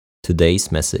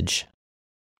today's message.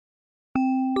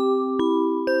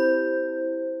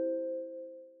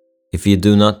 If you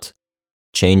do not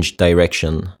change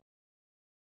direction,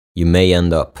 you may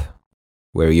end up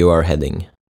where you are heading.